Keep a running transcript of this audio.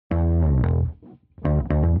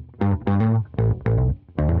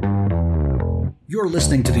You're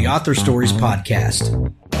listening to the Author Stories Podcast,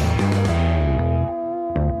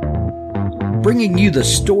 bringing you the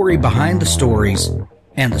story behind the stories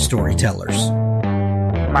and the storytellers.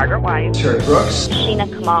 Margaret White, Terry Brooks, Sheena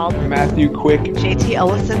Kamal, Matthew Quick, JT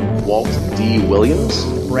Ellison, Walt D. Williams,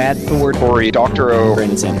 Brad Thor, Corey Doctorow,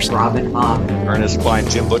 Brandon Sanderson, Robin Mott, Ernest Klein,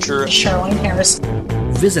 Jim Butcher, Charlene Harris.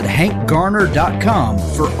 Visit hankgarner.com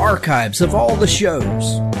for archives of all the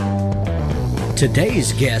shows.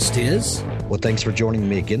 Today's guest is... Well, thanks for joining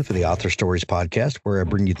me again for the Author Stories Podcast, where I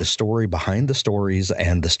bring you the story behind the stories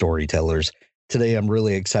and the storytellers. Today, I'm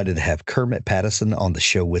really excited to have Kermit Pattison on the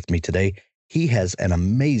show with me today. He has an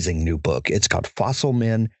amazing new book. It's called Fossil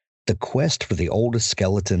Men, The Quest for the Oldest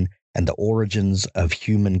Skeleton and the Origins of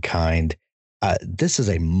Humankind. This is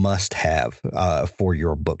a must-have for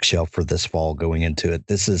your bookshelf for this fall going into it.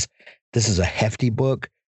 This is a hefty book,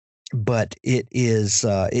 but it is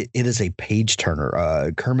a page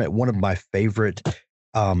turner. Kermit, one of my favorite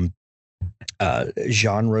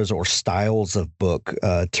genres or styles of book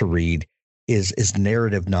to read is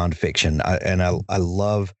narrative nonfiction, and I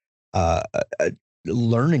love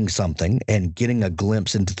learning something and getting a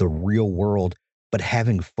glimpse into the real world, but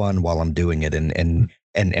having fun while I'm doing it and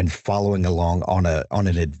following along on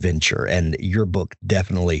an adventure. And your book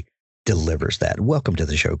definitely delivers that. Welcome to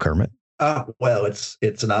the show, Kermit. Well, it's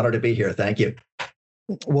an honor to be here. Thank you.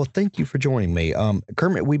 Well, thank you for joining me.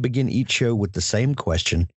 Kermit, we begin each show with the same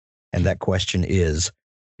question, and that question is,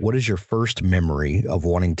 what is your first memory of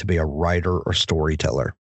wanting to be a writer or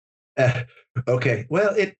storyteller? Okay.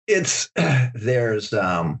 Well, it's there's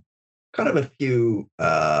kind of a few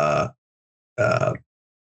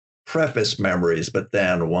preface memories, but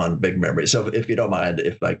then one big memory. So if you don't mind,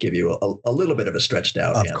 if I give you a little bit of a stretched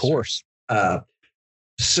out answer. Of course.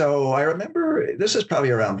 So I remember this is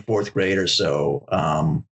probably around fourth grade or so.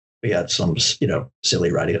 We had some,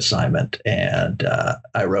 silly writing assignment, and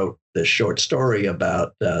I wrote this short story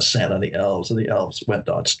about Santa and the elves went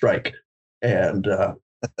on strike. And I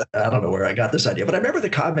don't know where I got this idea, but I remember the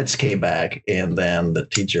comments came back, and then the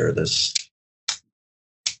teacher, this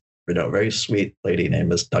very sweet lady named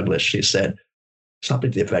Miss Douglas, she said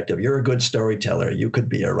something to the effect of, "You're a good storyteller. You could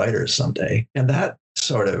be a writer someday." And that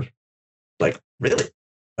sort of really?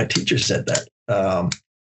 My teacher said that.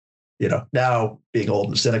 Now being old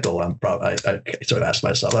and cynical, I sort of asked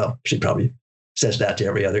myself, well, she probably says that to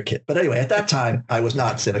every other kid. But anyway, at that time, I was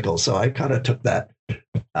not cynical, so I kind of took that.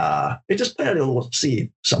 It just planted a little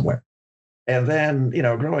seed somewhere. And then,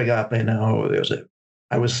 growing up, I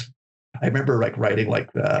remember writing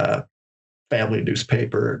family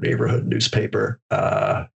newspaper, neighborhood newspaper,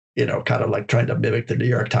 kind of trying to mimic the New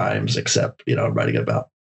York Times, except, writing about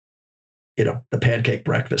the pancake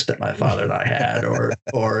breakfast that my father and I had, or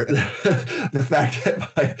the fact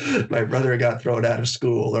that my brother got thrown out of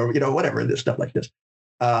school, or, whatever, this stuff like this.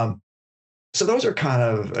 So those are kind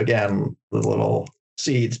of, again, the little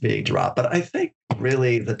seeds being dropped. But I think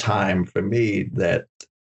really the time for me that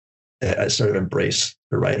I sort of embraced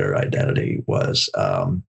the writer identity was,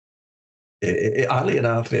 oddly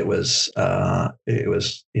enough, it was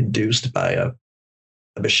induced by a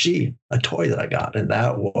machine, a toy that I got, and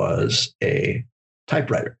that was a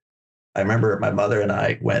typewriter. I remember my mother and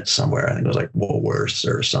I went somewhere, I think it was like Woolworths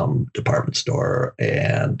or some department store,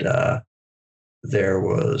 and there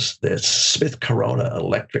was this Smith Corona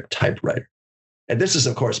electric typewriter. And this is,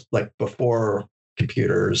 of course, before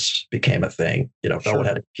computers became a thing. No one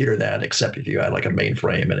had a computer then, except if you had a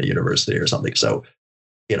mainframe in a university or something. So,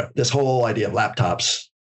 this whole idea of laptops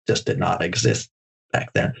just did not exist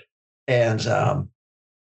back then. And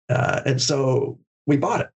so we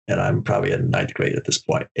bought it, and I'm probably in ninth grade at this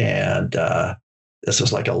point. And this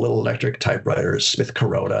was a little electric typewriter, Smith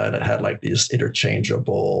Corona, and it had these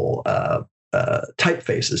interchangeable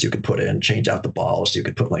typefaces you could put in, change out the balls. So you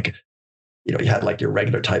could put you had your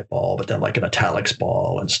regular type ball, but then an italics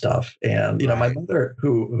ball and stuff. And my mother,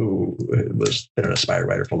 who was been an aspiring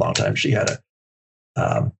writer for a long time, she had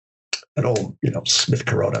an old Smith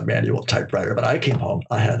Corona manual typewriter. But I came home,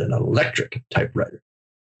 I had an electric typewriter.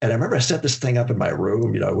 And I remember I set this thing up in my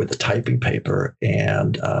room, with the typing paper,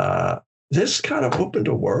 and this kind of opened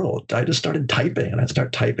a world. I just started typing, and I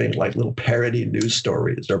started typing little parody news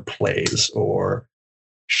stories or plays or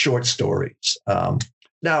short stories.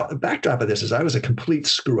 Now, the backdrop of this is I was a complete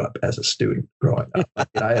screw up as a student growing up.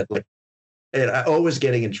 I always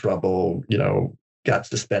getting in trouble, got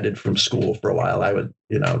suspended from school for a while. I would,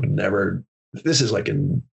 never, this is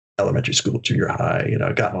in elementary school, junior high,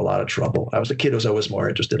 got in a lot of trouble. I was a kid who was always more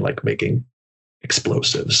interested in making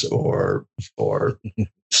explosives or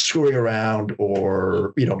screwing around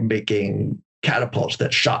or, making catapults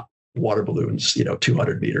that shot water balloons,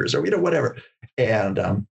 200 meters or, whatever.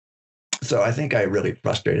 And so I think I really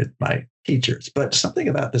frustrated my teachers, but something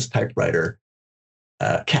about this typewriter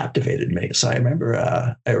captivated me. So I remember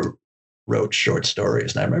I wrote short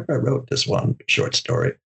stories, and I remember I wrote this one short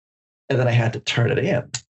story, and then I had to turn it in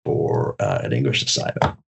for an English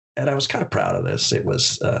assignment. And I was kind of proud of this. It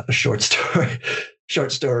was a short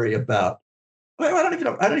story about, well, I don't even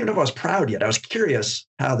know if I was proud yet. I was curious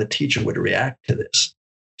how the teacher would react to this.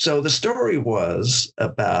 So the story was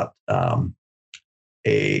about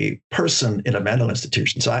a person in a mental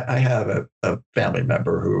institution. So I have a family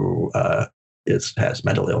member who has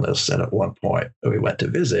mental illness. And at one point we went to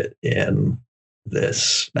visit in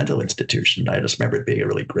this mental institution. I just remember it being a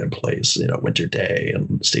really grim place, winter day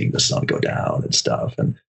and seeing the sun go down and stuff.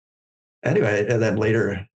 And anyway, and then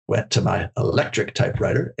later went to my electric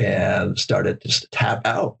typewriter and started just to tap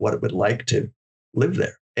out what it would like to live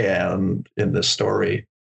there. And in this story,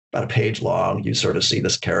 about a page long, you sort of see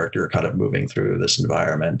this character kind of moving through this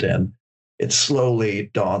environment, and it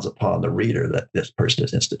slowly dawns upon the reader that this person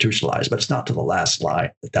is institutionalized, but it's not to the last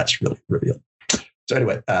line that's really revealed. So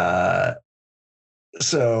anyway,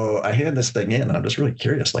 so I hand this thing in, and I'm just really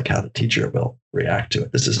curious, like how the teacher will react to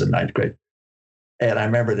it. This is in ninth grade. And I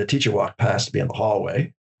remember the teacher walked past me in the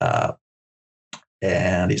hallway,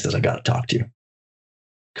 and he says, "I got to talk to you."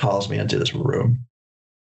 Calls me into this room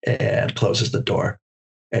and closes the door.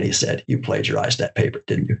 And he said, "You plagiarized that paper,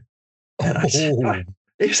 didn't you?" And I said, "No."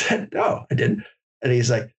 He said, "No, I didn't." And he's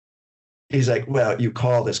like, "Well, you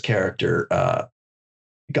call this character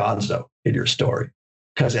Gonzo in your story."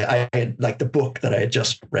 Because I had, like, the book that I had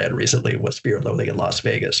just read recently was Fear and Loathing in Las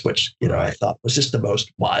Vegas, which, I thought was just the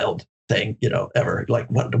most wild thing, ever. Like,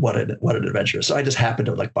 what an adventure. So I just happened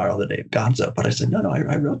to borrow the name Gonzo. But I said, no,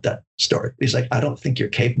 I wrote that story. He's like, "I don't think you're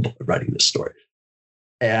capable of writing this story."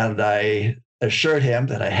 And I assured him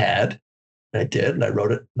that I had. I did, and I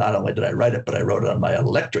wrote it. Not only did I write it, but I wrote it on my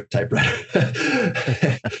electric typewriter.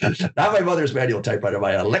 Not my mother's manual typewriter,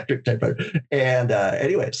 my electric typewriter. And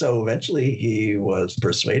anyway, so eventually he was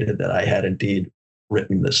persuaded that I had indeed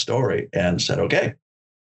written this story and said, okay.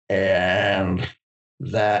 And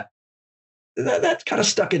that kind of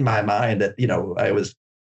stuck in my mind that, I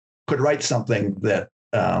could write something that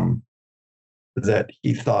that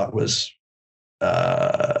he thought was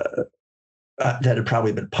that had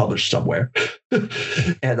probably been published somewhere,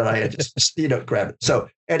 and that I had just grabbed it. So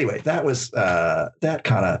anyway, that was that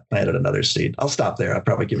kind of planted another seed. I'll stop there. I've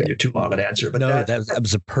probably given you too long an answer, but no, that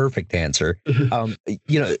was a perfect answer.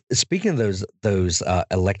 Speaking of those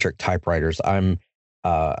electric typewriters, I'm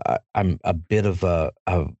a bit of a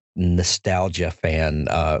nostalgia fan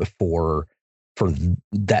for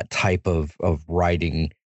that type of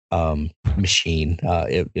writing machine,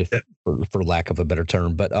 if for lack of a better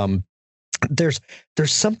term, but there's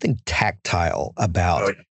something tactile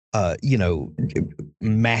about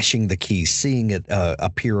mashing the keys, seeing it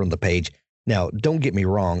appear on the page. Now, don't get me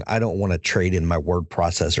wrong, I don't want to trade in my word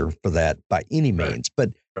processor for that by any means, but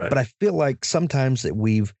I feel like sometimes that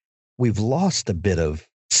we've lost a bit of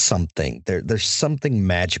something. There's something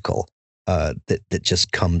magical that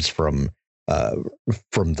just comes from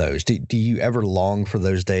those. Do you ever long for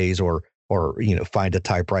those days, or find a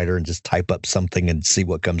typewriter and just type up something and see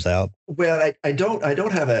what comes out? Well, I don't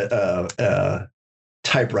have a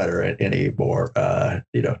typewriter anymore.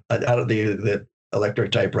 The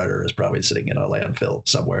electric typewriter is probably sitting in a landfill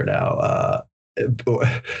somewhere now.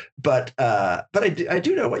 But I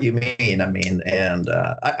do know what you mean. I mean, and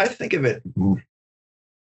I think of it.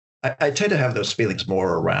 I tend to have those feelings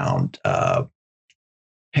more around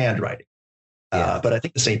handwriting. But I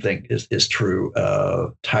think the same thing is true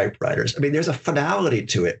of typewriters. I mean, there's a finality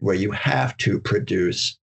to it where you have to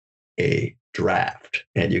produce a draft,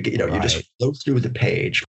 and you just flow through the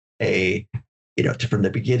page, from the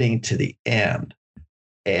beginning to the end,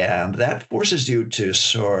 and that forces you to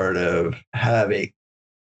sort of have a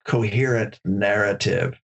coherent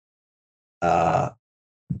narrative.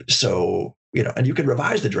 So and you can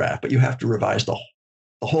revise the draft, but you have to revise the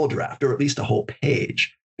whole draft, or at least the whole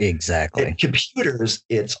page. Exactly. In computers,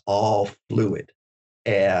 it's all fluid,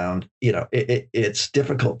 and it's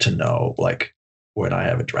difficult to know. Like when I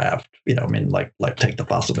have a draft, like take the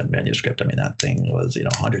Fossilman manuscript. I mean, that thing was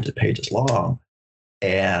hundreds of pages long,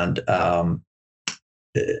 and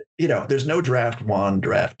there's no draft one,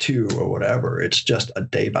 draft two, or whatever. It's just a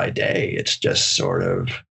day by day. It's just sort of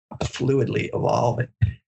fluidly evolving.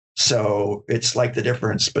 So it's like the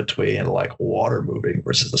difference between like water moving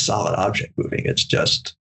versus a solid object moving. It's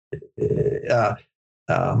just you have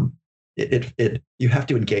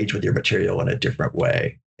to engage with your material in a different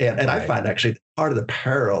way. And I find actually part of the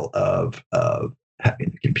peril of having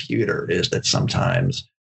the computer is that sometimes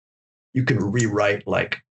you can rewrite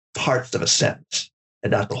like parts of a sentence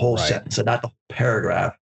and not the whole sentence and not the whole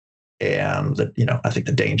paragraph. And that, I think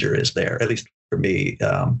the danger is there, at least for me.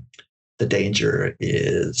 The danger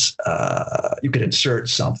is you can insert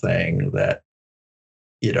something that,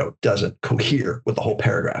 doesn't cohere with the whole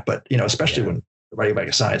paragraph. But, especially when writing like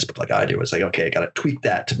a science book like I do, it's like, okay, I got to tweak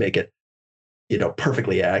that to make it,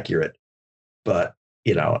 perfectly accurate. But,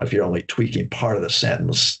 if you're only tweaking part of the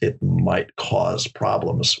sentence, it might cause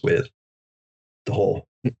problems with the whole,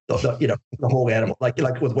 the whole animal. Like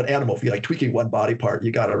with one animal, if you're like tweaking one body part,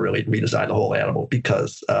 you got to really redesign the whole animal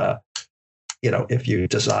because, if you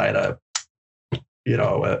design a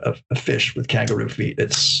fish with kangaroo feet,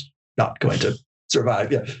 it's not going to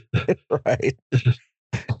survive. Yeah. Right.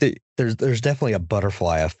 There's definitely a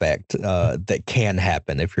butterfly effect that can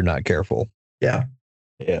happen if you're not careful. Yeah.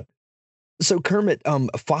 Yeah. So Kermit,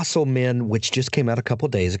 Fossil Men, which just came out a couple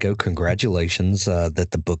of days ago. Congratulations that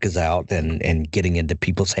the book is out and getting into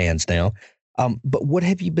people's hands now. But what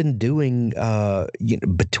have you been doing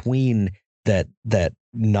between that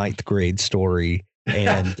ninth grade story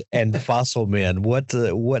and Fossil Men? What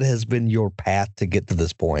has been your path to get to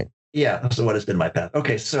this point? Yeah. So what has been my path?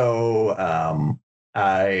 Okay. So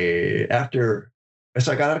I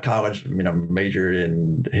got out of college, majored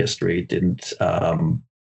in history, didn't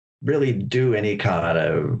really do any kind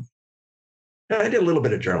of, I did a little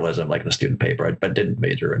bit of journalism, like in the student paper, but didn't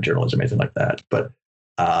major in journalism, anything like that. But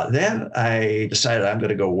then I decided I'm going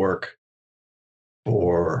to go work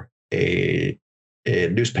for a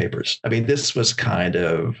newspapers. I mean, this was kind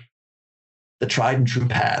of the tried and true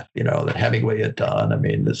path, that Hemingway had done. I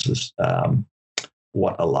mean, this is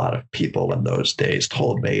what a lot of people in those days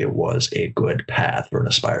told me was a good path for an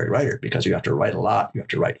aspiring writer, because you have to write a lot, you have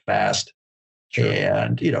to write fast. Sure.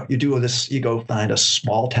 And, you do this, you go find a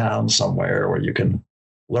small town somewhere where you can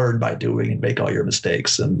learn by doing and make all your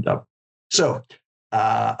mistakes. And so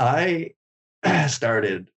I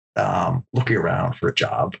started looking around for a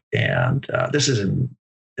job. And this is in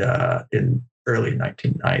early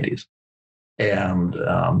 1990s. And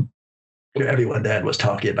everyone then was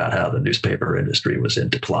talking about how the newspaper industry was in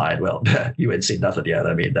decline. Well, you hadn't seen nothing yet.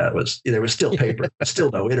 I mean, there was still paper,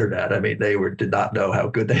 still no internet. I mean, they did not know how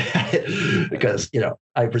good they had it because,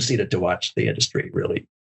 I proceeded to watch the industry really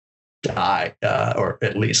die, or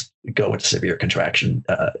at least go into severe contraction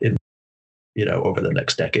over the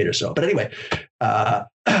next decade or so. But anyway,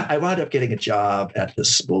 I wound up getting a job at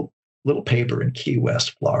this little paper in Key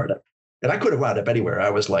West, Florida. And I could have wound up anywhere.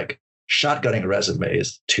 I was like shotgunning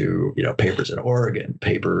resumes to, papers in Oregon,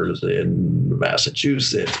 papers in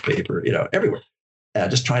Massachusetts, everywhere,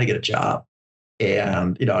 just trying to get a job.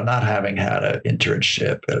 And, not having had an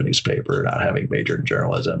internship at a newspaper, not having majored in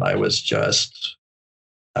journalism, I was just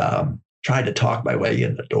trying to talk my way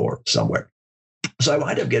in the door somewhere. So I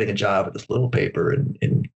wound up getting a job at this little paper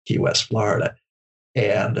in Key West, Florida.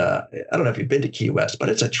 And I don't know if you've been to Key West, but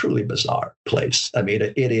it's a truly bizarre place. I mean,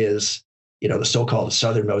 it is, the so-called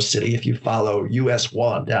southernmost city. If you follow US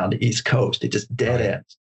 1 down the East Coast, it just dead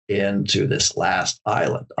ends into this last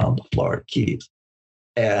island on the Florida Keys.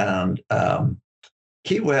 And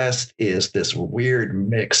Key West is this weird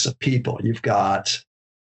mix of people. You've got,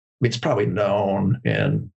 it's probably known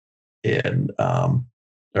in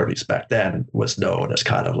or at least back then was known as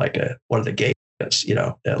kind of like one of the gays,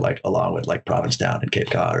 like along with like Provincetown and Cape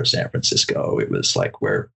Cod or San Francisco. It was like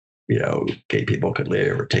where, gay people could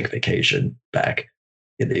live or take vacation back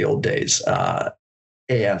in the old days.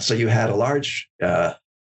 And so you had a large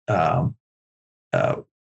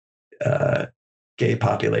gay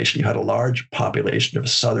population. You had a large population of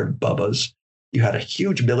Southern bubbas. You had a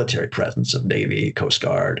huge military presence of Navy, Coast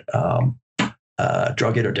Guard.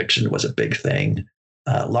 Drug interdiction was a big thing.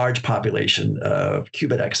 Large population of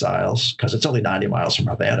Cuban exiles, because it's only 90 miles from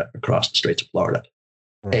Havana across the Straits of Florida.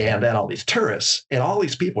 And then all these tourists, and all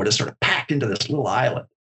these people were just sort of packed into this little island.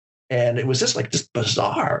 And it was just like this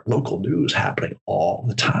bizarre local news happening all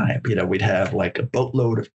the time. We'd have like a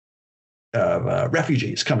boatload of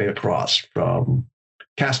refugees coming across from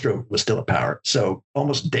Castro was still in power. So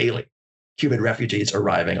almost daily, Cuban refugees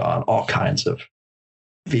arriving on all kinds of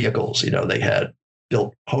vehicles. They had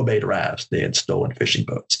built homemade rafts. They had stolen fishing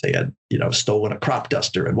boats. They had, stolen a crop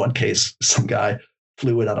duster. In one case, some guy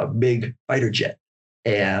flew in on a big fighter jet.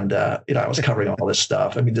 And, I was covering all this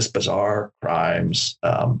stuff. I mean, just bizarre crimes.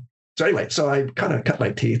 So anyway, so I kind of cut my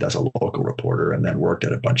teeth as a local reporter and then worked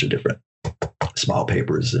at a bunch of different small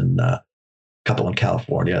papers in a couple in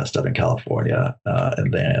California, Southern California,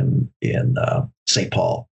 and then in St.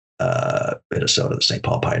 Paul, Minnesota, the St.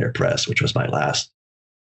 Paul Pioneer Press, which was my last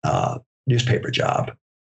newspaper job.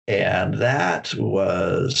 And that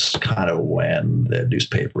was kind of when the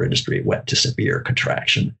newspaper industry went to severe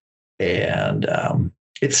contraction. And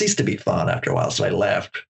it ceased to be fun after a while. So I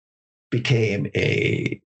left, became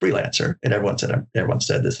a freelancer, and everyone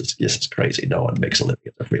said this is crazy. No one makes a living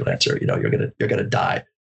as a freelancer. You're gonna die.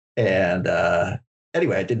 And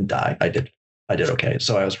anyway, I didn't die. I did okay.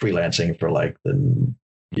 So I was freelancing for like the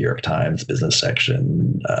New York Times business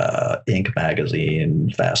section, Inc.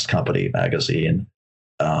 magazine, Fast Company magazine.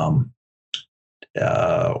 Where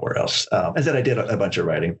else? And then I did a bunch of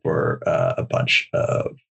writing for a bunch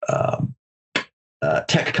of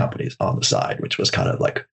tech companies on the side, which was kind of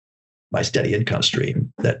like my steady income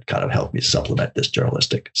stream that kind of helped me supplement this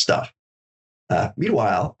journalistic stuff.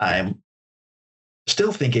 Meanwhile, I'm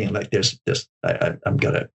still thinking like I'm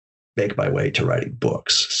going to make my way to writing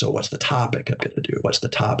books. So what's the topic I'm going to do? What's the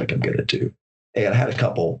topic I'm going to do? And I had a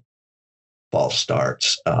couple false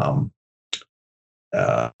starts,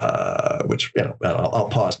 which, I'll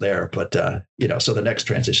pause there. But, so the next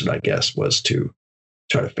transition, I guess, was to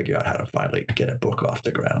try to figure out how to finally get a book off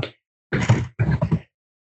the ground.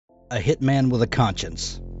 A hitman with a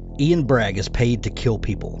conscience. Ian Bragg is paid to kill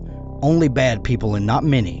people. Only bad people and not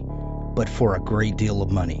many, but for a great deal of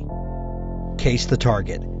money. Case the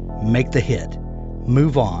target. Make the hit.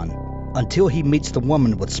 Move on until he meets the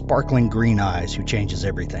woman with sparkling green eyes who changes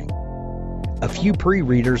everything. A few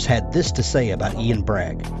pre-readers had this to say about Ian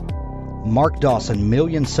Bragg. Mark Dawson,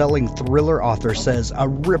 million-selling thriller author, says a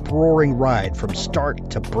rip-roaring ride from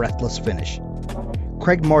start to breathless finish.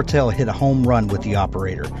 Craig Martelle hit a home run with The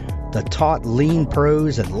Operator. The taut, lean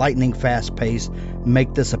prose and lightning-fast pace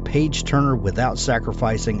make this a page-turner without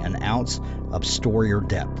sacrificing an ounce of story or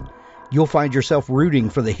depth. You'll find yourself rooting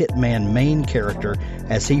for the hitman main character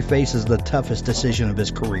as he faces the toughest decision of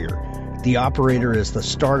his career. The Operator is the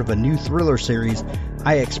start of a new thriller series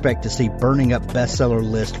I expect to see burning up bestseller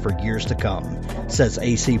list for years to come, says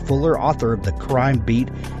A.C. Fuller, author of The Crime Beat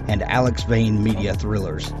and Alex Vane media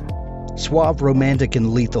thrillers. Suave, romantic,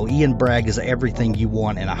 and lethal, Ian Bragg is everything you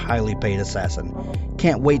want in a highly paid assassin.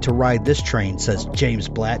 Can't wait to ride this train, says James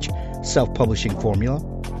Blatch, self-publishing formula.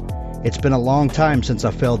 It's been a long time since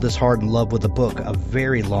I fell this hard in love with a book, a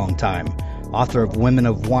very long time. Author of Women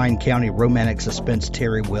of Wine County romantic suspense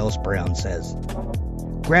Terry Wells Brown says.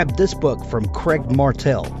 Grab this book from Craig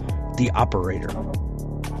Martelle, The Operator.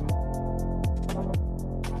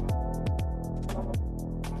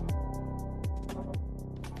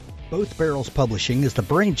 Both Barrels Publishing is the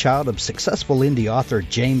brainchild of successful indie author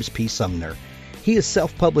James P. Sumner. He has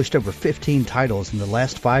self-published over 15 titles in the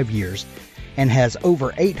last 5 years and has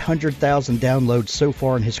over 800,000 downloads so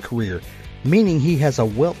far in his career, meaning he has a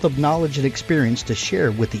wealth of knowledge and experience to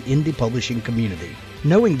share with the indie publishing community.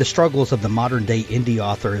 Knowing the struggles of the modern-day indie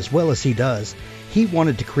author as well as he does, he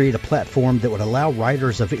wanted to create a platform that would allow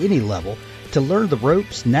writers of any level to learn the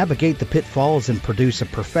ropes, navigate the pitfalls, and produce a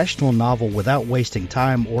professional novel without wasting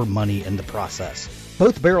time or money in the process.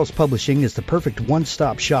 Both Barrels Publishing is the perfect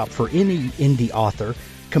one-stop shop for any indie author,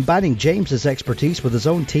 combining James's expertise with his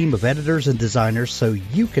own team of editors and designers so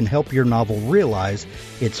you can help your novel realize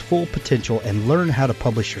its full potential and learn how to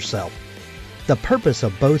publish yourself. The purpose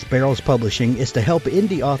of Both Barrels Publishing is to help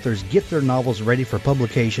indie authors get their novels ready for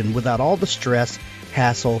publication without all the stress,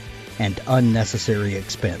 hassle, and unnecessary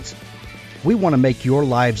expense. We want to make your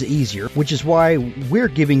lives easier, which is why we're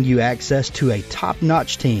giving you access to a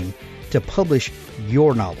top-notch team to publish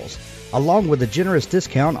your novels, along with a generous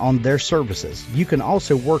discount on their services. You can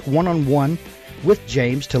also work one-on-one with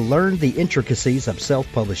James to learn the intricacies of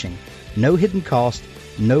self-publishing. No hidden cost,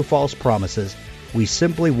 no false promises. We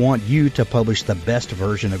simply want you to publish the best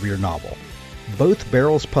version of your novel.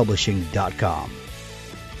 BothBarrelsPublishing.com.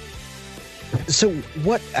 So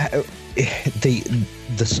what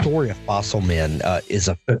the story of Fossil Men is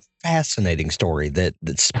a fascinating story that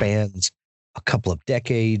spans a couple of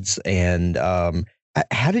decades. And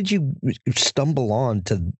how did you stumble on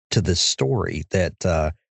to this story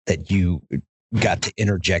that you got to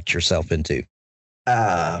interject yourself into?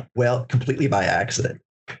 Well, completely by accident.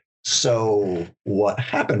 So what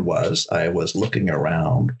happened was I was looking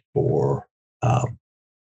around for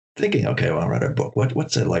thinking, okay, well, I'll write a book.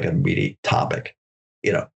 What's it like a meaty topic?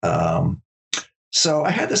 So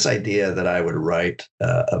I had this idea that I would write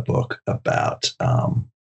a book about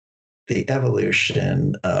the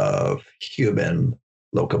evolution of human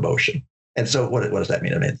locomotion. And so what does that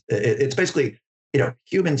mean? I mean, it's basically,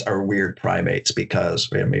 humans are weird primates because,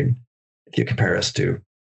 if you compare us to,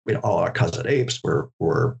 all our cousin apes, we're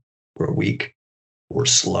weak, we're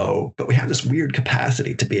slow, but we have this weird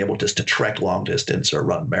capacity to be able just to trek long distance or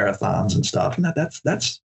run marathons and stuff. And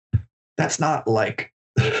that's not like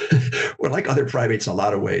we're like other primates in a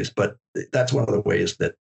lot of ways, but that's one of the ways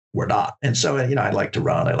that we're not. And so, I like to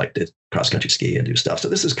run, I like to cross country ski and do stuff. So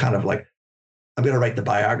this is kind of like, I'm going to write the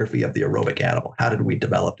biography of the aerobic animal. How did we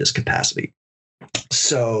develop this capacity?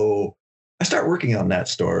 So I start working on that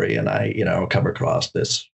story, and I, come across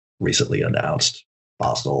this recently announced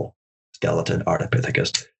fossil skeleton,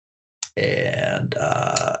 Ardipithecus. And,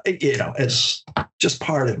 it's just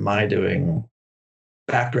part of my doing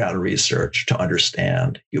background research to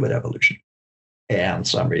understand human evolution. And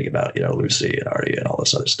so I'm reading about, Lucy and Artie and all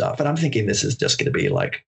this other stuff. And I'm thinking this is just going to be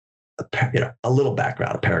like, a little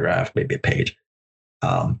background, a paragraph, maybe a page.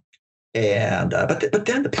 But then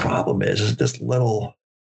the problem is this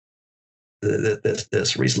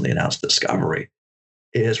this recently announced discovery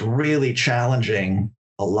is really challenging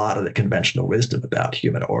a lot of the conventional wisdom about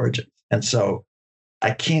human origins. And so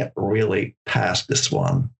I can't really pass this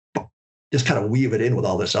one, just kind of weave it in with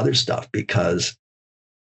all this other stuff, because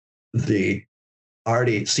the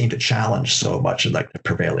already seem to challenge so much of like the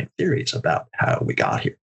prevailing theories about how we got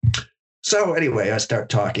here. So anyway, I start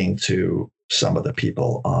talking to some of the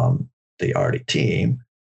people on the Artie team,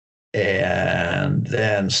 and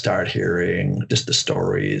then start hearing just the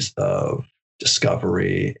stories of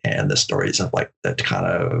discovery and the stories of like the kind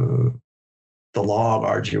of the long,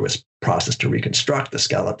 arduous process to reconstruct the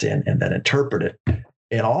skeleton and then interpret it,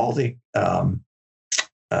 and all the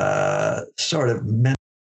sort of mental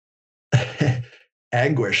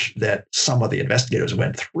anguish that some of the investigators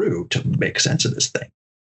went through to make sense of this thing.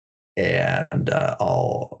 And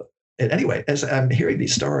anyway, as I'm hearing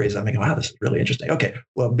these stories, I'm thinking, wow, this is really interesting. Okay,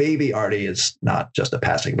 well, maybe Artie is not just a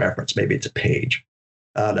passing reference. Maybe it's a page.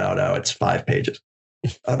 Oh, no, it's 5 pages.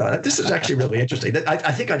 Oh, no, this is actually really interesting.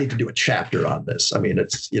 I think I need to do a chapter on this. I mean,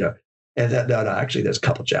 it's, and that, no, actually, there's a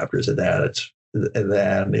couple chapters in that. And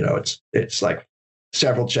then, it's like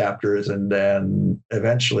several chapters. And then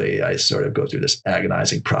eventually I sort of go through this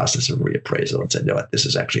agonizing process of reappraisal and say, no, this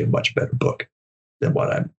is actually a much better book than what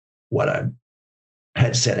I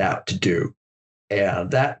had set out to do. And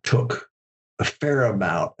that took a fair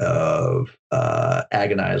amount of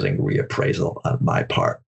agonizing reappraisal on my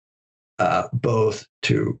part, both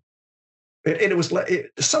to, and it was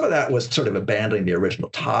some of that was sort of abandoning the original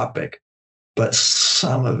topic, but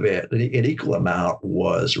some of it, an equal amount,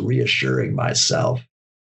 was reassuring myself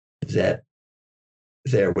that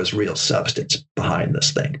there was real substance behind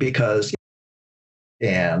this thing, because,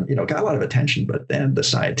 and, got a lot of attention, but then the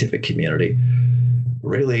scientific community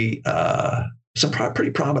really, some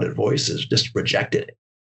pretty prominent voices just rejected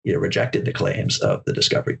it, rejected the claims of the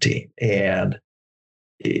discovery team. And,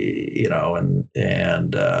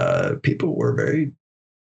 people were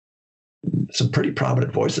some pretty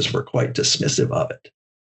prominent voices were quite dismissive of it.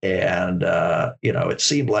 And, it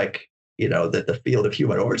seemed like, that the field of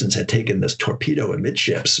human origins had taken this torpedo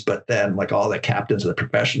amidships, but then like all the captains of the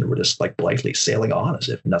profession were just like blankly sailing on as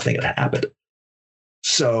if nothing had happened.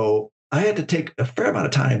 So I had to take a fair amount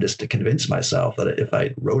of time just to convince myself that if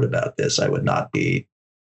I wrote about this, I would not be,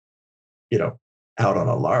 out on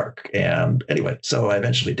a lark. And anyway, so I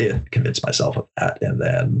eventually did convince myself of that, and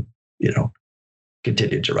then,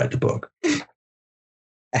 continued to write the book.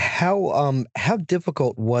 How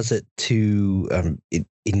difficult was it to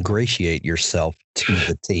ingratiate yourself to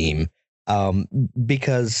the team?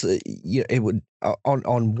 Because it would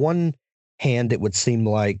on one hand, it would seem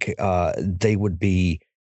like they would be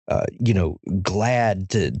glad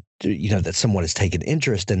to that someone has taken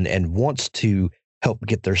interest and wants to help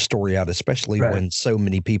get their story out, especially right. when so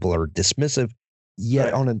many people are dismissive.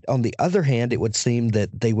 Yet right. on the other hand, it would seem that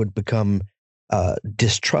they would become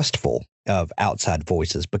distrustful of outside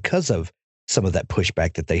voices because of some of that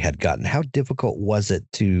pushback that they had gotten. How difficult was it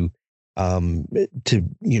to kind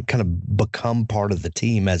of become part of the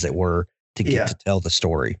team, as it were, to get to tell the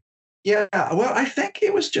story? Yeah, well, I think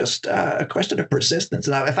it was just a question of persistence.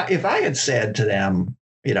 Now, if I had said to them,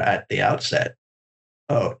 at the outset,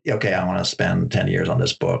 oh, okay, I want to spend 10 years on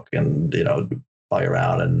this book and, fly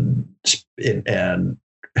around and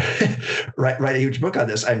write a huge book on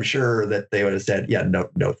this, I'm sure that they would have said, yeah,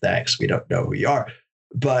 no, thanks. We don't know who you are.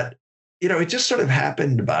 But, it just sort of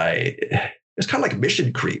happened by, it's kind of like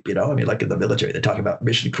mission creep, I mean, like in the military, they talk about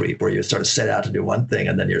mission creep, where you sort of set out to do one thing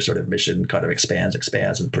and then your sort of mission kind of expands.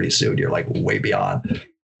 And pretty soon you're like way beyond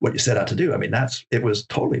what you set out to do. I mean, it was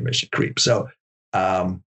totally mission creep. So,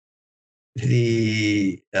 in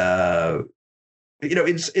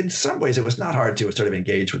some ways it was not hard to sort of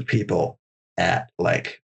engage with people at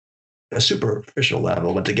like a superficial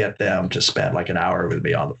level, and to get them to spend like an hour with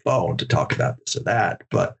me on the phone to talk about this or that.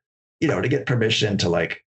 But, to get permission to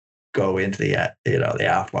like go into the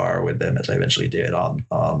AFR with them, as I eventually did on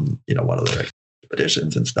one of the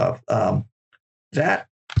expeditions and stuff. That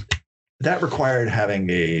required having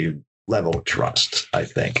a level of trust, I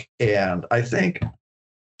think. And I think,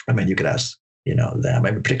 I mean, you could ask, them,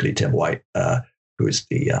 I mean, particularly Tim White, who's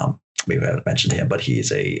the, maybe I haven't mentioned him, but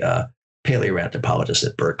he's a paleoanthropologist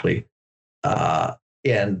at Berkeley.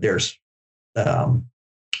 And there's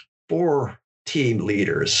 4 team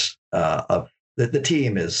leaders of the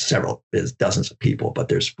team is dozens of people, but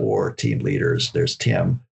there's 4 team leaders. There's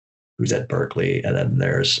Tim, who's at Berkeley, and then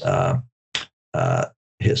there's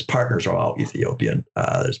his partners are all Ethiopian.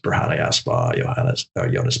 There's Berhane Asfaw,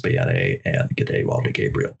 Jonas Biene, and Gede Walde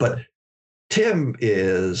Gabriel. But Tim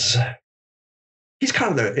he's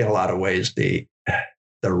kind of in a lot of ways the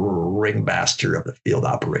ringmaster of the field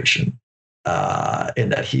operation, in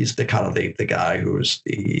that he's the kind of the guy who's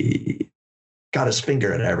got his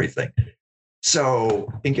finger in everything.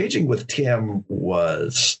 So engaging with Tim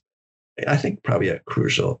was, I think, probably a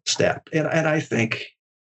crucial step. And I think,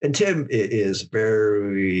 and Tim is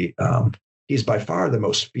very, he's by far the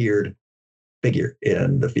most feared figure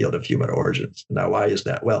in the field of human origins. Now, why is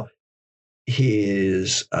that? Well, he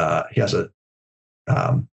has a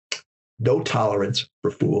no tolerance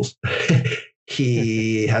for fools.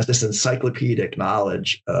 He has this encyclopedic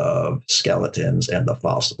knowledge of skeletons and the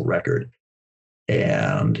fossil record.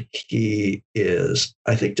 And he is,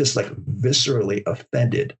 I think, just like viscerally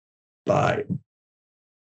offended by,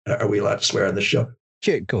 are we allowed to swear on this show?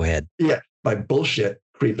 Sure, go ahead. Yeah, by bullshit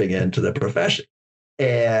creeping into the profession.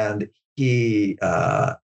 And he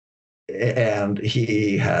has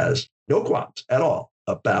no qualms at all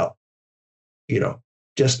about,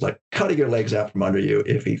 just like cutting your legs out from under you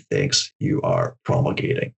if he thinks you are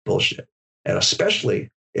promulgating bullshit. And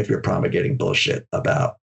especially if you're promulgating bullshit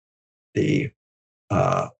about the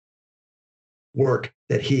work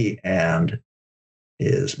that he and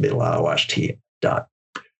his Middle Awash team done.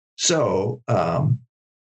 So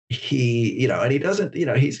he, and he doesn't,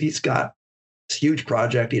 he's got this huge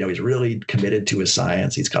project, he's really committed to his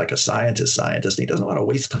science. He's like a scientist. And he doesn't want to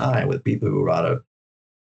waste time with people who want to,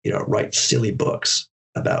 write silly books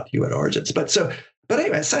about human origins. But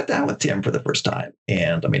anyway, I sat down with Tim for the first time.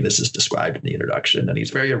 And I mean, this is described in the introduction, and he's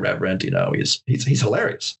very irreverent, he's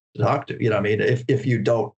hilarious to talk to. If you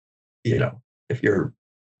don't, if you're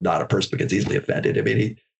not a person who gets easily offended, I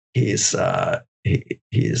mean, he's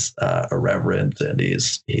irreverent, and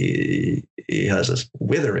he has this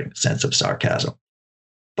withering sense of sarcasm.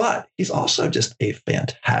 But he's also just a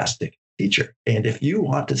fantastic teacher. And if you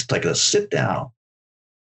want to sit down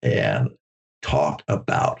and talk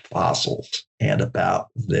about fossils and about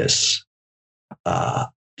this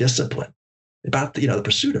discipline, about the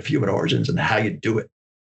pursuit of human origins and how you do it,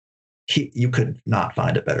 you could not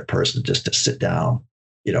find a better person just to sit down,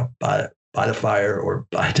 by the fire or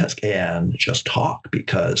by a desk and just talk,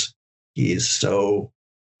 because he's so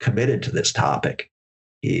committed to this topic.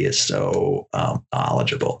 He is so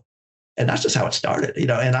knowledgeable, and that's just how it started.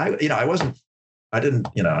 And I wasn't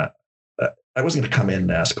going to come in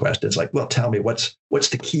and ask questions like, well, tell me what's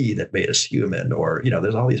the key that made us human, or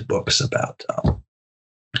there's all these books about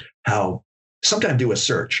how sometimes do a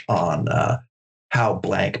search on how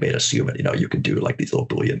blank made us human. You can do like these little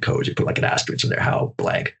Boolean codes. You put like an asterisk in there, how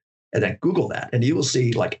blank, and then Google that, and you will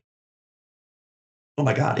see like, oh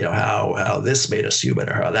my God, how this made us human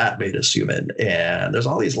or how that made us human. And there's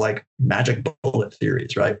all these like magic bullet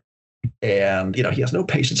theories, right? And, he has no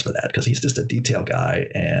patience for that because he's just a detail guy.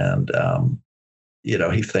 And,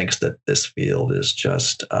 he thinks that this field is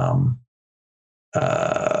just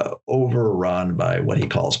overrun by what he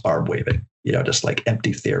calls arm waving, just like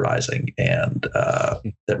empty theorizing, and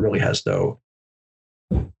that really has no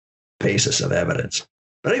basis of evidence.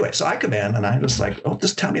 But anyway, so I come in and I'm just like, oh,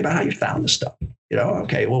 just tell me about how you found this stuff.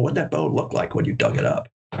 Okay, well, what'd that bone look like when you dug it up?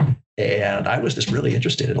 And I was just really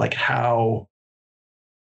interested in like how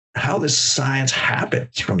this science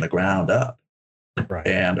happens from the ground up. Right.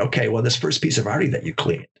 And okay, well, this first piece of arty that you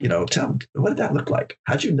cleaned, tell me, what did that look like?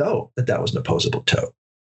 How'd you know that was an opposable toe?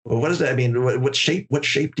 Well, what does that mean? What shape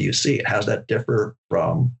do you see? How does that differ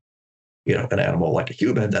from, an animal like a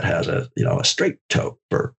human that has a straight toe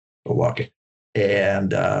for walking?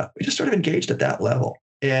 And we just sort of engaged at that level.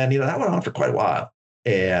 And, that went on for quite a while.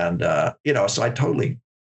 And, so I totally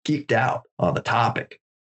geeked out on the topic.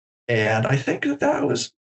 And I think that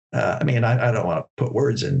was, I don't want to put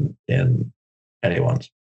words in anyone's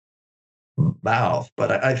mouth,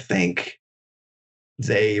 but I think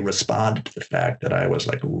they responded to the fact that I was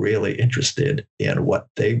like really interested in what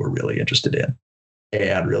they were really interested in,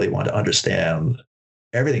 and really wanted to understand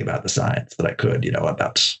everything about the science that I could,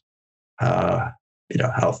 about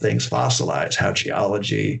how things fossilize, how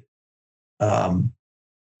geology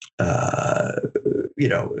you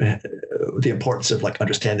know, the importance of like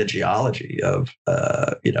understanding the geology of,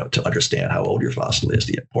 you know, to understand how old your fossil is,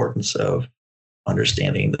 the importance of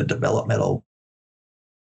understanding the developmental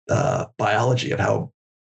biology of how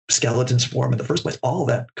skeletons form in the first place, all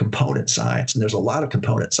that component science. And there's a lot of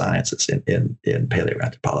component sciences in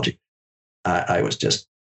paleoanthropology. I was just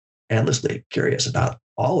endlessly curious about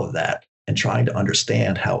all of that and trying to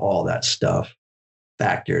understand how all that stuff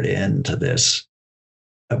factored into this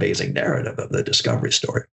amazing narrative of the discovery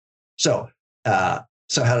story. So how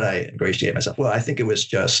did I ingratiate myself? Well, I think it was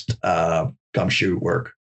just gumshoe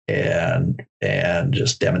work and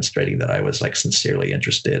just demonstrating that I was like sincerely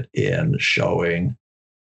interested in showing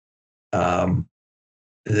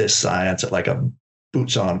this science at like a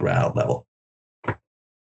boots on ground level.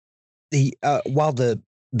 While the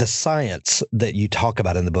science that you talk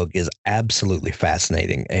about in the book is absolutely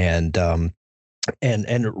fascinating and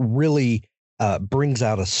really brings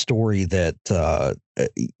out a story that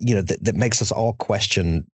you know that makes us all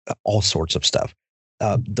question all sorts of stuff.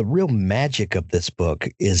 The real magic of this book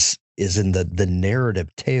is in the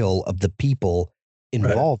narrative tale of the people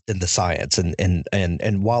involved in the science,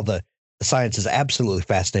 and while the science is absolutely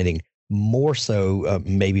fascinating, more so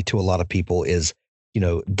maybe to a lot of people is, you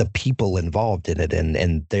know, the people involved in it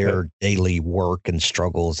and their daily work and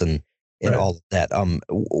struggles and all of that.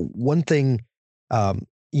 One thing,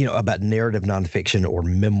 you know, about narrative nonfiction or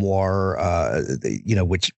memoir, you know,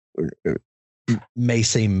 which may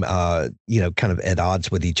seem, you know, kind of at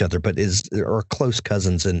odds with each other, but are close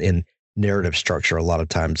cousins in narrative structure a lot of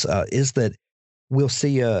times, is that we'll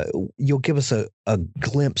see you'll give us a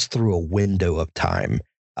glimpse through a window of time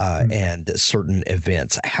and certain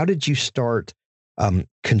events. How did you start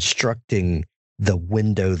constructing the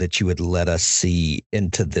window that you would let us see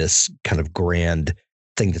into this kind of grand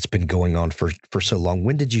thing that's been going on for so long?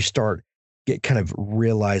 When did you start kind of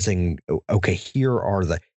realizing, okay,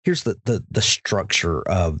 here's the structure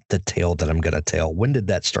of the tale that I'm going to tell? When did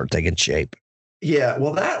that start taking shape? Yeah,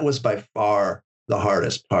 well, that was by far the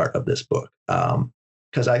hardest part of this book,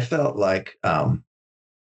 because I felt like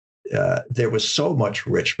there was so much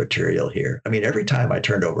rich material here. I mean, every time I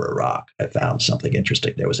turned over a rock, I found something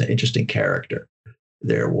interesting. There was an interesting character.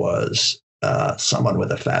 There was someone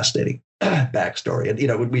with a fascinating backstory. And, you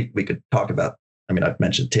know, we could talk about, I mean, I've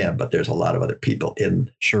mentioned Tim, but there's a lot of other people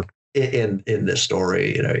in this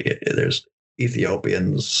story. You know, there's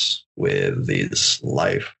Ethiopians with these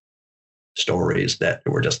life stories that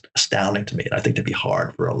were just astounding to me. And I think to be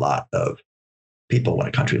hard for a lot of people in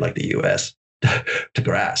a country like the U.S. to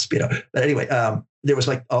grasp, you know. But anyway, there was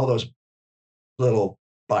like all those little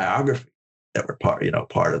biographies that were part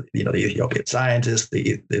of, you know, the Ethiopian scientists,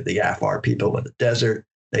 the Afar people in the desert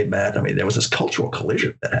they met. I mean, there was this cultural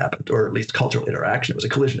collision that happened, or at least cultural interaction. It was a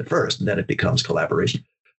collision at first, and then it becomes collaboration.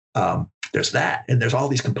 There's that, and there's all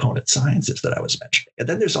these component sciences that I was mentioning, and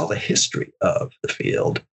then there's all the history of the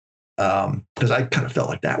field, because I kind of felt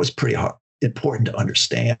like that was pretty important to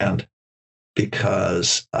understand,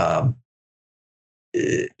 because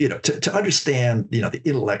you know, to understand, you know, the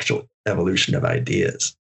intellectual evolution of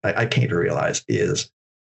ideas, I came to realize is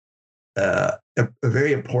a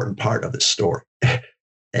very important part of the story,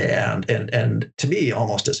 and to me,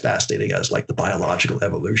 almost as fascinating as like the biological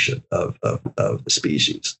evolution of the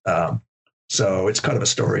species. So it's kind of a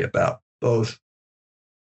story about both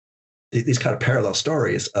these kind of parallel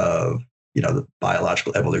stories of, you know, the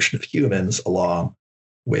biological evolution of humans along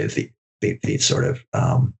with the sort of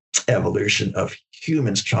evolution of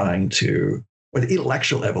humans trying to, or the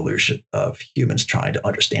intellectual evolution of humans trying to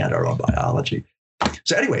understand our own biology.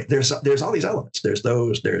 So anyway, there's all these elements. There's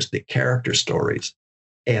the character stories.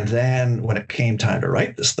 And then when it came time to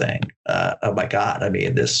write this thing, oh my God, I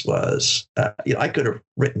mean, this was, you know, I could have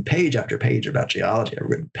written page after page about geology. I've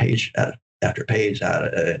written page after page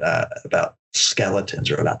about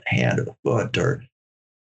skeletons or about the hand or the foot or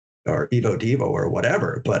Evo Devo or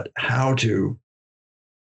whatever, but how to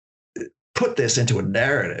put this into a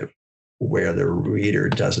narrative where the reader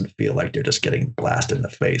doesn't feel like they're just getting blasted in the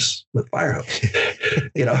face with fire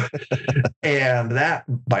hose, you know, and that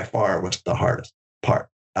by far was the hardest part.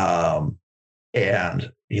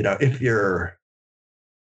 And, you know, if you're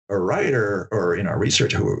a writer or, you know, a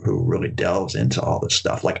researcher who really delves into all this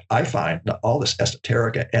stuff, like I find all this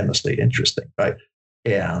esoterica endlessly interesting, right?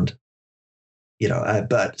 And, you know,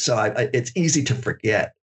 it's easy to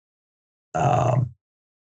forget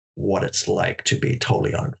what it's like to be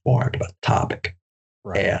totally uninformed about the topic.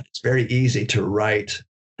 Right. And it's very easy to write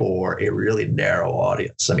for a really narrow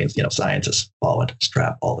audience. I mean, you know, scientists fall into this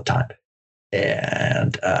trap all the time.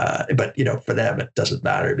 And but for them it doesn't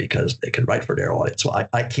matter because they can write for their audience. Well,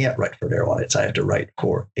 I can't write for their audience. I have to write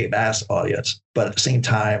for a mass audience. But at the same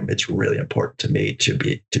time, it's really important to me to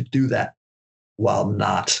do that while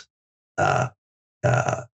not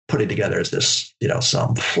putting together as this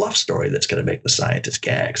some fluff story that's going to make the scientist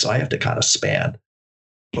gag. So I have to kind of span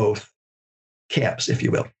both camps, if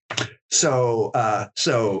you will. So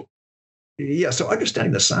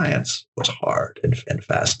understanding the science was hard and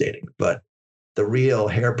fascinating, but the real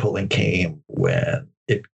hair pulling came when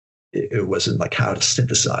it was in like how to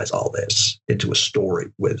synthesize all this into a story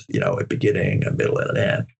with a beginning, a middle, and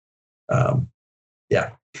an end.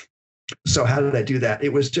 So how did I do that?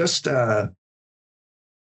 It was just well,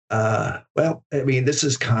 I mean, this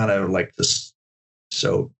is kind of like this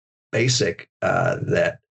so basic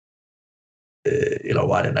that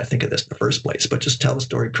why didn't I think of this in the first place? But just tell the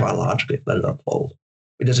story chronologically, let it unfold.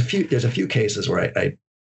 I mean, there's a few cases where I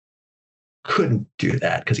couldn't do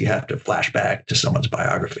that because you have to flash back to someone's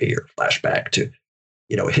biography or flash back to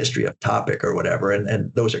a history of topic or whatever,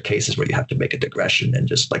 and those are cases where you have to make a digression and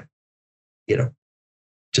just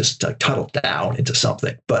tunnel down into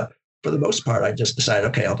something. But for the most part, I just decided,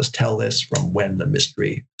 okay, I'll just tell this from when the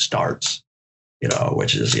mystery starts,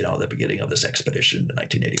 which is the beginning of this expedition in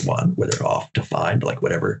 1981, where they're off to find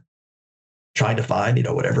whatever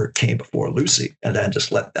came before Lucy, and then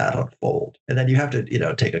just let that unfold. And then you have to,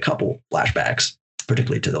 take a couple flashbacks,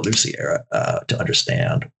 particularly to the Lucy era, to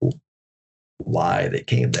understand why they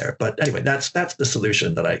came there. But anyway, that's the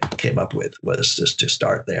solution that I came up with, was just to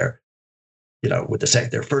start there, with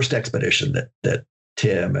their first expedition that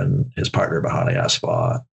Tim and his partner Bahani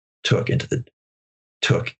Asfaw took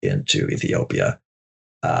into Ethiopia,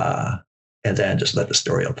 and then just let the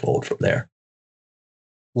story unfold from there.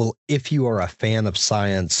 Well, if you are a fan of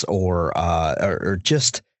science or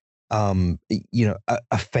just a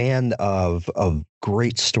fan of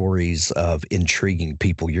great stories of intriguing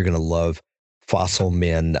people, you're going to love Fossil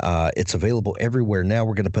Men. It's available everywhere now.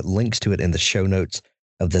 We're going to put links to it in the show notes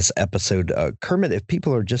of this episode. Kermit, if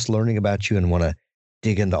people are just learning about you and want to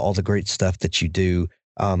dig into all the great stuff that you do,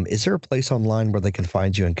 is there a place online where they can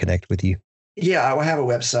find you and connect with you? Yeah, I have a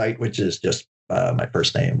website, which is just my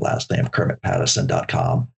first name, last name,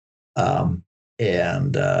 KermitPattison.com. I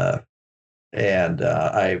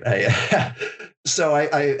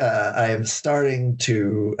am starting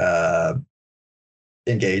to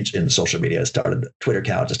engage in social media. I started a Twitter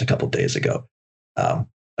account just a couple of days ago. I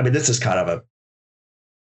mean, this is kind of a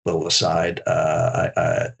little aside.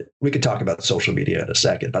 We could talk about social media in a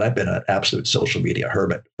second, but I've been an absolute social media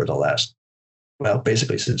hermit for the last,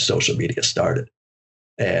 basically since social media started.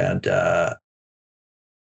 And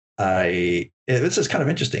this is kind of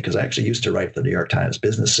interesting because I actually used to write for the New York Times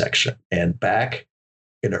business section. And back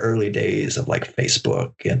in the early days of like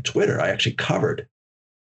Facebook and Twitter, I actually covered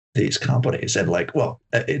these companies and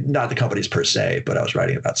not the companies per se, but I was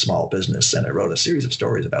writing about small business, and I wrote a series of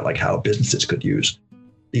stories about like how businesses could use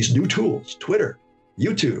these new tools, Twitter,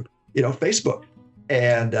 YouTube, Facebook.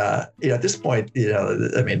 And, at this point,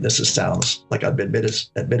 I mean, this sounds like I'm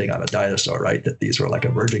admitting I'm a dinosaur, right? That these were like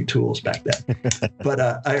emerging tools back then. But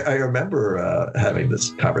I remember having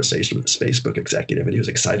this conversation with this Facebook executive, and he was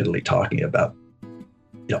excitedly talking about,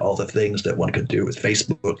 all the things that one could do with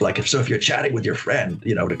Facebook. Like if you're chatting with your friend,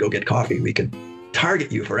 to go get coffee, we can target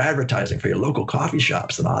you for advertising for your local coffee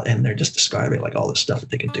shops and they're just describing like all the stuff that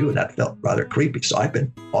they can do. And that felt rather creepy. So I've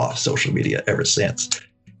been off social media ever since.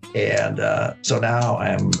 And so now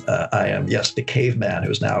I am, yes, the caveman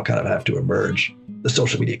who's now kind of have to emerge, the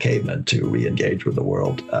social media caveman, to re-engage with the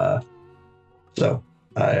world. So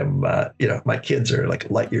I am, my kids are like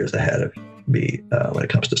light years ahead of me when it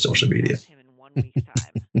comes to social media.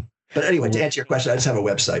 But anyway, to answer your question, I just have a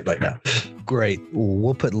website right now. Great.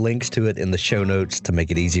 We'll put links to it in the show notes to make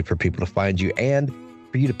it easy for people to find you and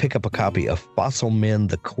for you to pick up a copy of Fossil Men,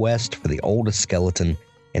 The Quest for the Oldest Skeleton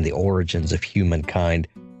and the Origins of Humankind.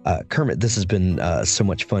 Kermit, this has been so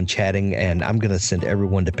much fun chatting, and I'm going to send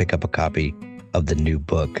everyone to pick up a copy of the new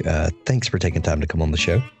book. Thanks for taking time to come on the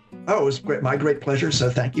show. Oh, it was great. My great pleasure. So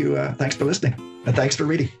thank you. Thanks for listening, and thanks for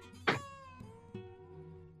reading.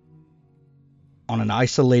 On an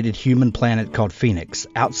isolated human planet called Phoenix,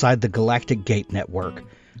 outside the Galactic Gate Network,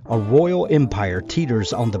 a royal empire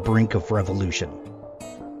teeters on the brink of revolution.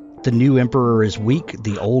 The new emperor is weak,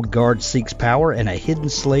 the old guard seeks power, and a hidden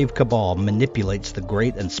slave cabal manipulates the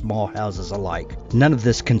great and small houses alike. None of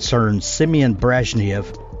this concerns Simeon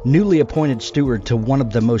Brezhnev, newly appointed steward to one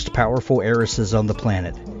of the most powerful heiresses on the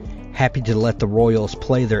planet. Happy to let the royals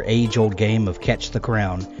play their age-old game of catch the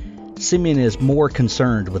crown, Simeon is more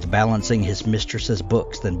concerned with balancing his mistress's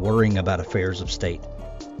books than worrying about affairs of state.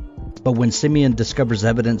 But when Simeon discovers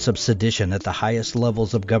evidence of sedition at the highest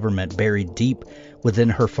levels of government buried deep within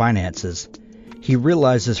her finances, he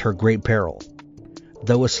realizes her great peril.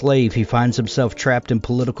 Though a slave, he finds himself trapped in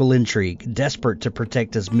political intrigue, desperate to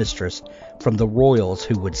protect his mistress from the royals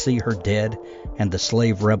who would see her dead and the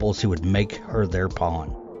slave rebels who would make her their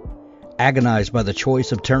pawn. Agonized by the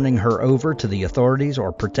choice of turning her over to the authorities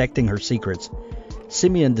or protecting her secrets,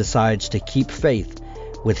 Simeon decides to keep faith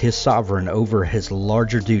with his sovereign over his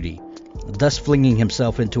larger duty, thus flinging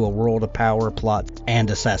himself into a world of power, plot, and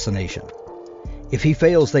assassination. If he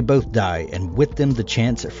fails, they both die, and with them the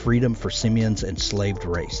chance at freedom for Simeon's enslaved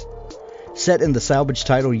race. Set in the Salvage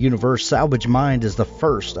title universe, Salvage Mind is the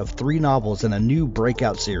first of 3 novels in a new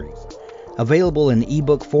breakout series. Available in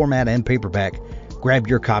ebook format and paperback, grab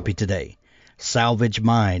your copy today. Salvage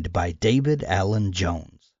Mind by David Allen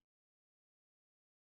Jones.